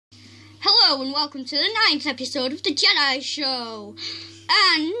Hello and welcome to the 9th episode of the Jedi Show.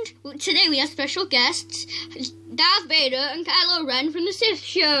 And today we have special guests, Darth Vader and Kylo Ren from the Sith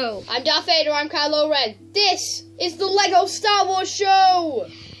Show. I'm Darth Vader, I'm Kylo Ren. This is the Lego Star Wars Show!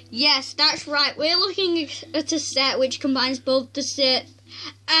 Yes, that's right. We're looking at a set which combines both the Sith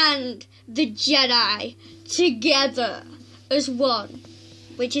and the Jedi together as one,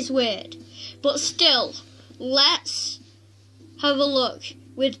 which is weird. But still, let's have a look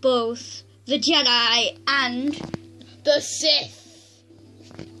with both the Jedi and the Sith.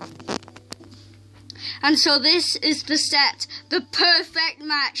 And so this is the set, the perfect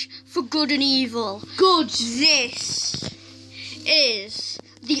match for good and evil. Good. This is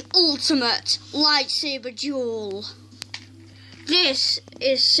the ultimate lightsaber duel. This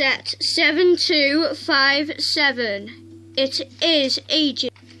is set 7257. It is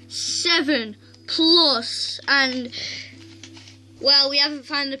ages 7 plus, and well, we haven't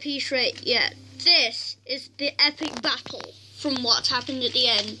found the piece rate yet. This is the epic battle from what happened at the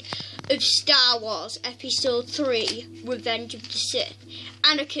end of Star Wars Episode 3, Revenge of the Sith.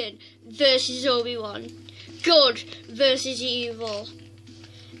 Anakin versus Obi-Wan. Good versus evil.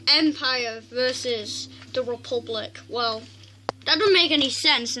 Empire versus the Republic. Well, that doesn't make any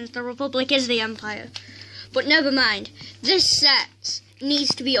sense since the Republic is the Empire. But never mind. This set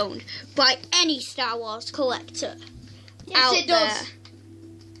needs to be owned by any Star Wars collector. Yes, it does.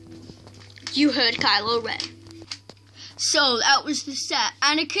 You heard Kylo Ren. So that was the set.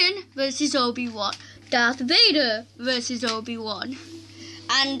 Anakin versus Obi-Wan. Darth Vader versus Obi-Wan.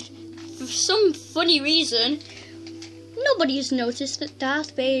 And for some funny reason, nobody has noticed that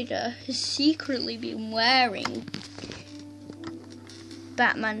Darth Vader has secretly been wearing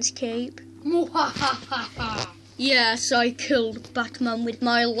Batman's cape. Yes, I killed Batman with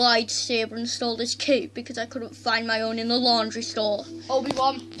my lightsaber and stole his cape because I couldn't find my own in the laundry store.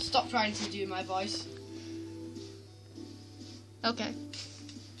 Obi-Wan, stop trying to do my voice. Okay.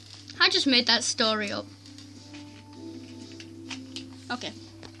 I just made that story up. Okay.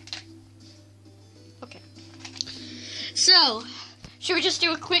 So, should we just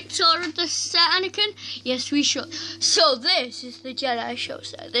do a quick tour of the set, Anakin? Yes, we should. So, this is the Jedi Show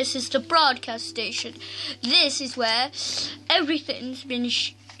set. This is the broadcast station. This is where everything's been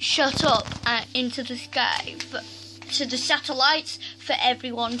shot up into the sky to the satellites for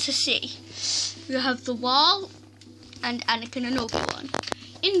everyone to see. You have the wall and Anakin and Obi-Wan.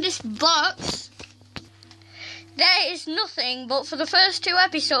 In this box, there is nothing, but for the first 2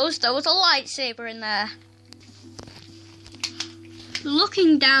 episodes, there was a lightsaber in there.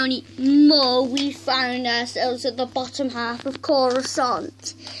 Looking down more, we found ourselves at the bottom half of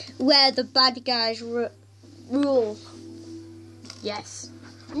Coruscant, where the bad guys rule. Yes.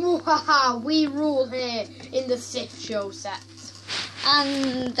 We rule here in the Sith Show set.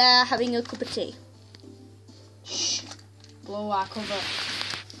 And they're having a cup of tea. Shh. Blow our cover.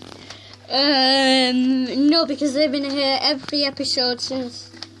 No, because they've been here every episode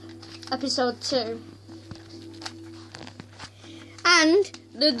since episode 2. And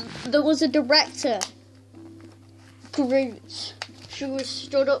there was a director, Groot, who was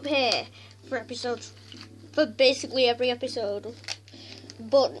stood up here for basically every episode.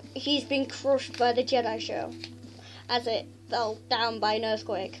 But he's been crushed by the Jedi Show as it fell down by an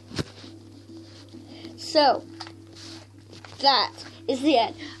earthquake. So, that is the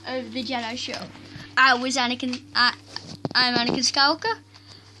end of the Jedi Show. I'm Anakin Skywalker.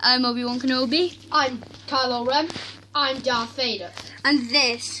 I'm Obi-Wan Kenobi. I'm Kylo Ren. I'm Darth Vader. And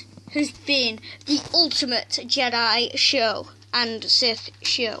this has been the ultimate Jedi Show and Sith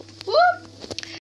Show. Whoop!